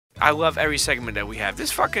I love every segment that we have.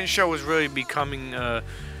 This fucking show is really becoming. I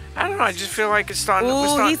don't know. I just feel like it's starting.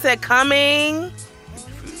 Ooh, he said coming.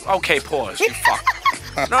 Okay, pause. You fuck.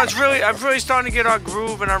 No, it's really. I'm really starting to get our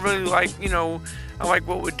groove, and I really like. I like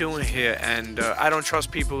what we're doing here, and I Don't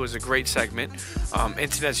Trust People is a great segment.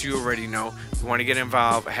 Internets, you already know. You want to get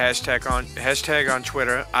involved, hashtag on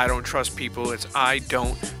Twitter, I Don't Trust People. It's I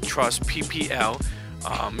Don't Trust PPL.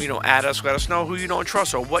 Add us, let us know who you don't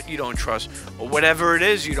trust or what you don't trust or whatever it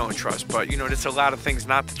is you don't trust. But, there's a lot of things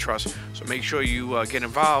not to trust, so make sure you get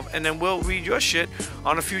involved, and then we'll read your shit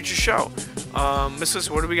on a future show. Miss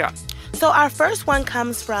Lissa, what do we got? So our first one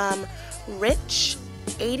comes from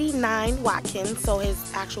Rich89 Watkins. So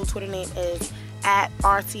his actual Twitter name is at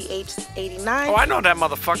RTH89. Oh, I know that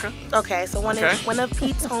motherfucker. Okay, so one of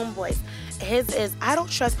Pete's homeboys. His is, I don't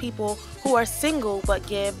trust people who are single but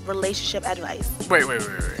give relationship advice. Wait.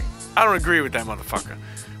 I don't agree with that motherfucker.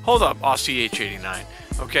 Hold up, RCH89.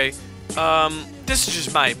 Okay? This is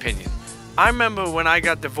just my opinion. I remember when I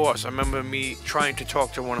got divorced, I remember me trying to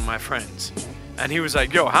talk to one of my friends. And he was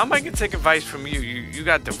like, yo, how am I going to take advice from you? You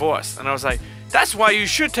got divorced. And I was like, that's why you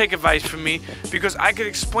should take advice from me, because I could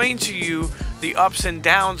explain to you the ups and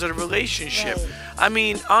downs of the relationship. Right. I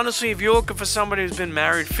mean, honestly, if you're looking for somebody who's been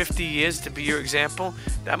married 50 years to be your example,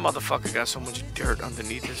 that motherfucker got so much dirt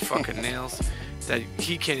underneath his fucking nails that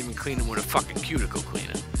he can't even clean them with a fucking cuticle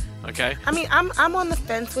cleaner. Okay? I mean, I'm on the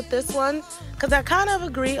fence with this one, because I kind of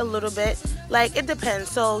agree a little bit. Like, it depends.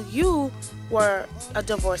 So you were a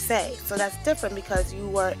divorcee, so that's different because you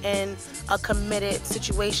were in a committed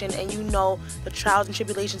situation and you know the trials and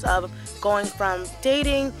tribulations of going from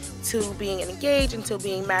dating to being engaged and to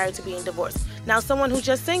being married to being divorced. Now, someone who's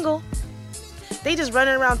just single, they just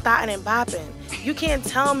running around thotting and bopping. You can't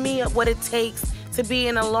tell me what it takes to be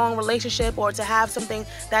in a long relationship or to have something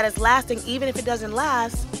that is lasting, even if it doesn't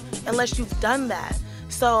last, unless you've done that.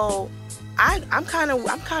 So I'm kind of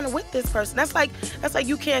with this person. That's like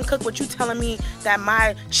you can't cook, but you telling me that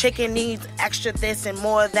my chicken needs extra this and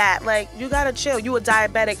more of that. Like, you gotta chill. You a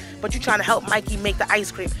diabetic, but you trying to help Mikey make the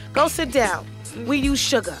ice cream. Go sit down. We use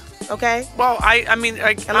sugar, okay? Well, I mean,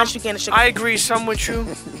 unless you get a sugar. I agree some with you,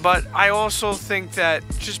 but I also think that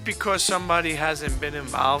just because somebody hasn't been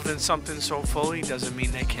involved in something so fully doesn't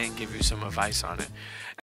mean they can't give you some advice on it.